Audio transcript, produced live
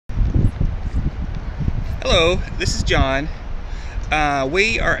Hello, this is John.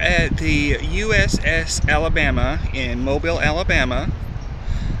 We are at the USS Alabama in Mobile, Alabama.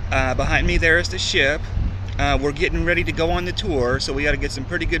 Behind me there is the ship. We're getting ready to go on the tour, so we got to get some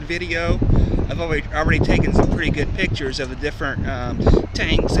pretty good video. I've already taken some pretty good pictures of the different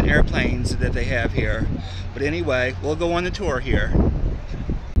tanks and airplanes that they have here. But anyway, we'll go on the tour here.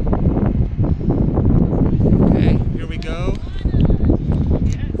 Okay, here we go.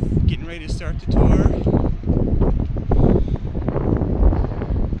 Getting ready to start the tour.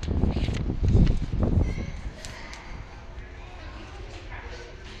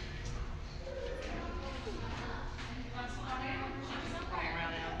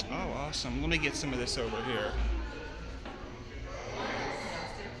 Oh, awesome. Let me get some of this over here.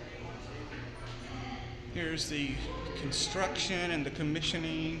 Here's the construction and the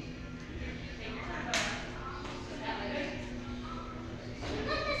commissioning.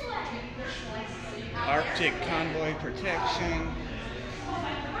 Arctic convoy protection.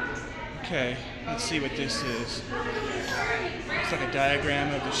 Okay, let's see what this is. Looks like a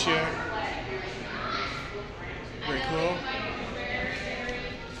diagram of the ship. Very cool.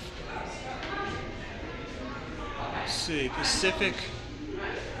 Let's see, Pacific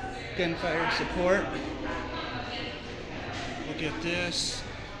gunfire support. Look at this.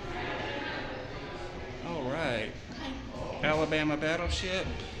 All right, Alabama battleship.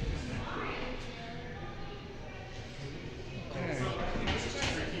 Okay.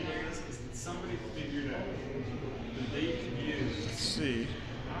 Let's see.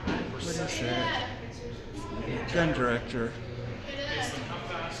 What is that? Gun director.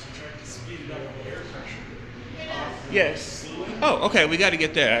 Yes. Oh, okay. We got to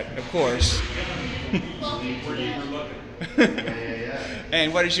get that, of course.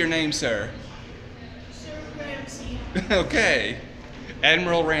 And what is your name, sir? Sir Ramsey. Okay.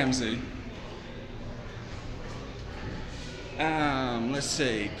 Admiral Ramsey. Let's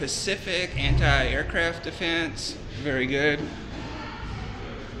see. Pacific anti-aircraft defense. Very good.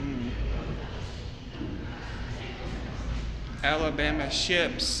 Alabama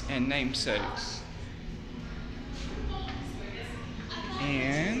ships and namesakes.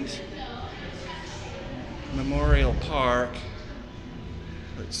 And Memorial Park.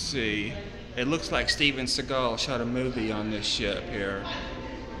 Let's see. It looks like Steven Seagal shot a movie on this ship here.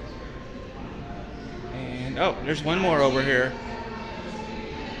 And oh, there's one more over here.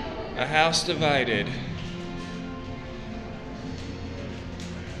 A house divided.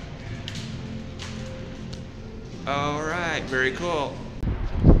 All right, very cool.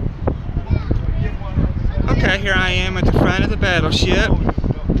 Okay, here I am at the front of the battleship.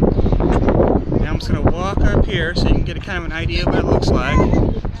 Now I'm just going to walk up here so you can get a kind of an idea of what it looks like.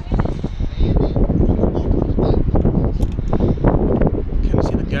 Kind of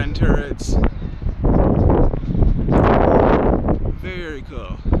see the gun turrets. Very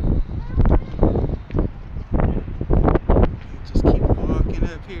cool. Just keep walking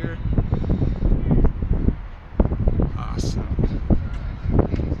up here.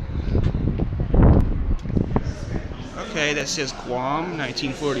 Okay, that says Guam,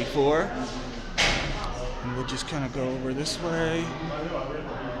 1944. And we'll just kind of go over this way.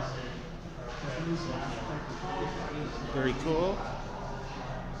 Very cool.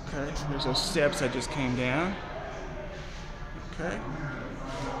 Okay, there's those steps I just came down. Okay.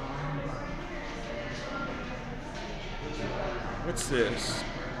 What's this?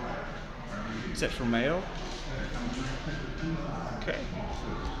 Is that for mail? Okay.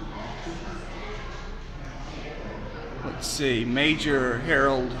 Let's see, Major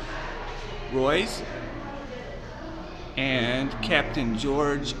Harold Royce and Captain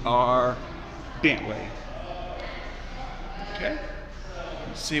George R. Bentley. Okay,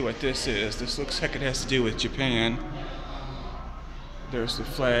 let's see what this is. This looks like it has to do with Japan. There's the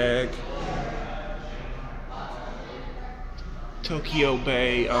flag. Tokyo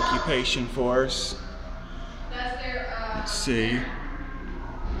Bay Occupation Force. Let's see.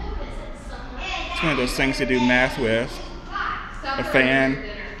 It's one of those things to do math with. A fan,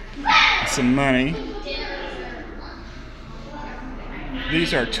 and some money.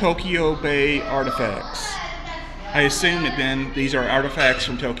 These are Tokyo Bay artifacts. I assume that then these are artifacts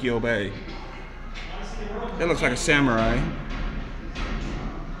from Tokyo Bay. That looks like a samurai.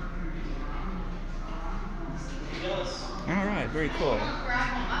 Alright, very cool.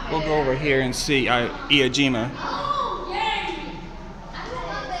 We'll go over here and see Iwo Jima.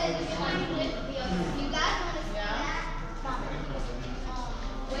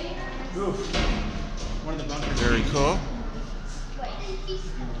 One of the bunkers. Very cool.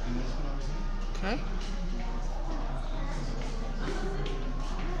 Okay.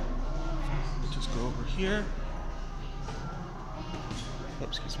 Just go over here.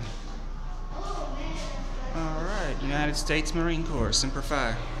 Oops, excuse me. Alright, United States Marine Corps, Semper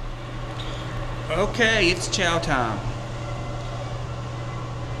Fi. Okay, it's chow time.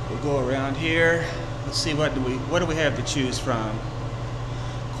 We'll go around here. Let's see, what do we have to choose from?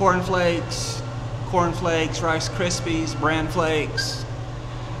 Cornflakes, Rice Krispies, bran flakes.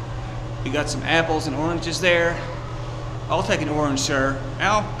 We got some apples and oranges there. I'll take an orange, sir.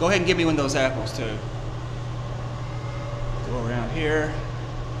 Al, go ahead and give me one of those apples too. Go around here.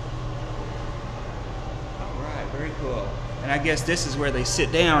 Alright, very cool. And I guess this is where they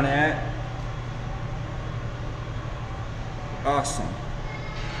sit down at. Awesome.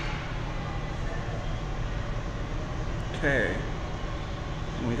 Okay.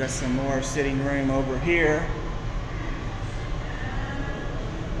 And we got some more sitting room over here.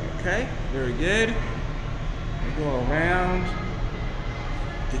 Okay, very good. We go around.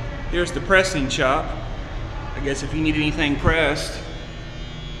 Here's the pressing shop. I guess if you need anything pressed.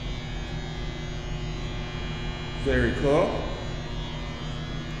 Very cool.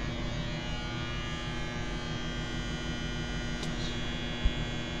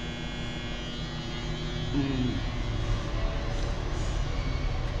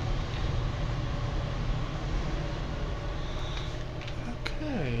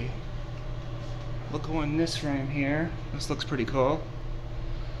 Okay. We'll go in this room here. This looks pretty cool.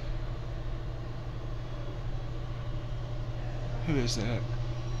 Who is that?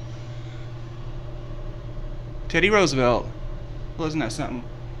 Teddy Roosevelt. Well, isn't that something?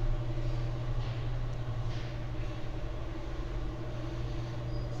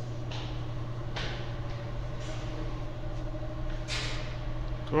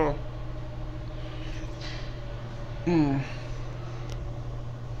 Cool.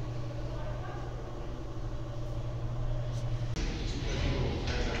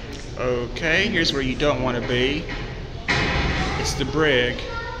 Okay, here's where you don't want to be. It's the brig.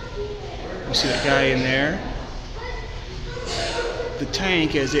 You see that guy in there? The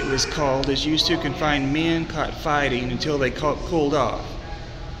tank, as it was called, is used to confine men caught fighting until they cooled off,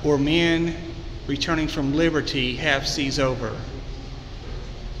 or men returning from liberty half seas over.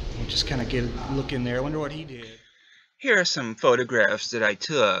 We'll just kind of get a look in there. I wonder what he did. Here are some photographs that I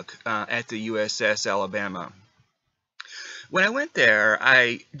took at the USS Alabama. When I went there,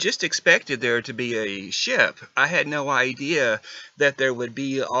 I just expected there to be a ship. I had no idea that there would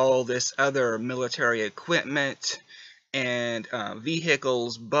be all this other military equipment and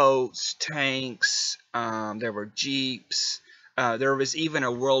vehicles, boats, tanks. There were jeeps. There was even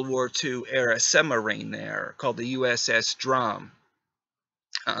a World War II era submarine there called the USS Drum.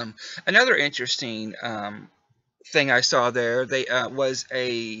 Another interesting thing I saw there, was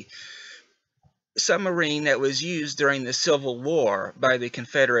a submarine that was used during the Civil War by the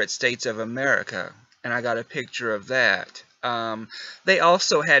Confederate States of America, and I got a picture of that. They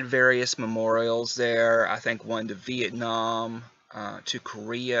also had various memorials there. I think one to Vietnam, to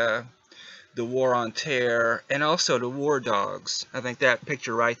Korea, the War on Terror, and also to war dogs. I think that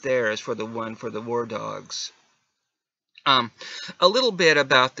picture right there is for the one for the war dogs. A little bit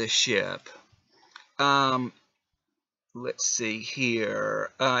about the ship. Let's see here.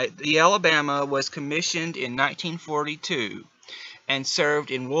 The Alabama was commissioned in 1942 and served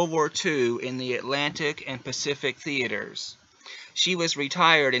in World War II in the Atlantic and Pacific theaters. She was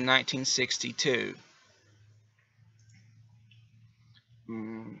retired in 1962.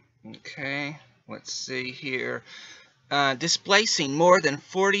 Okay, let's see here. Displacing more than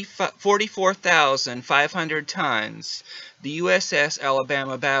 44,500 tons, the USS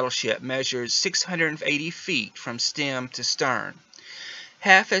Alabama battleship measures 680 feet from stem to stern.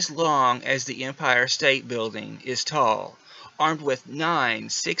 Half as long as the Empire State Building is tall, armed with 9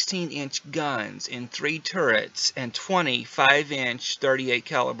 16-inch guns in 3 turrets and 20 5-inch 38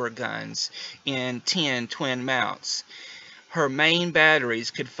 caliber guns in 10 twin mounts. Her main batteries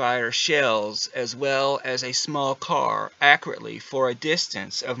could fire shells as well as a small car accurately for a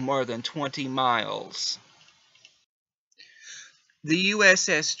distance of more than 20 miles. The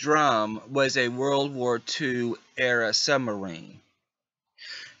USS Drum was a World War II era submarine.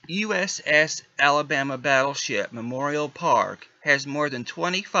 USS Alabama Battleship Memorial Park has more than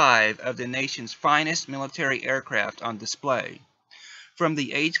 25 of the nation's finest military aircraft on display. From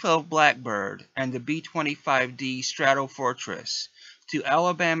the A-12 Blackbird and the B-25D Stratofortress to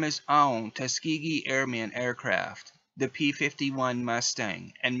Alabama's own Tuskegee Airmen aircraft, the P-51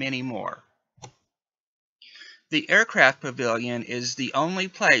 Mustang, and many more. The aircraft pavilion is the only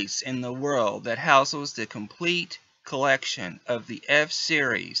place in the world that houses the complete collection of the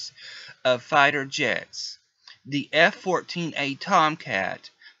F-series of fighter jets. The F-14A Tomcat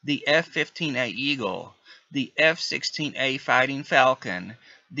the F-15A Eagle, the F-16A Fighting Falcon,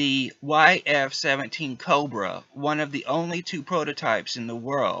 the YF-17 Cobra, one of the only two prototypes in the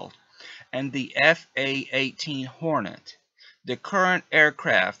world, and the FA-18 Hornet, the current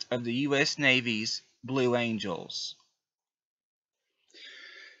aircraft of the U.S. Navy's Blue Angels.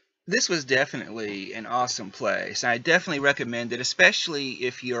 This was definitely an awesome place. I definitely recommend it, especially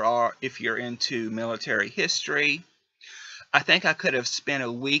if you're into military history. I think I could have spent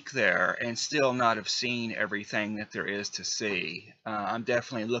a week there and still not have seen everything that there is to see. I'm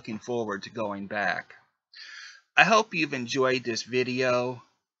definitely looking forward to going back. I hope you've enjoyed this video.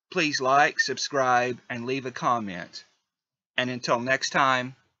 Please like, subscribe, and leave a comment. And until next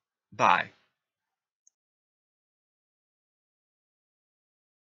time, bye.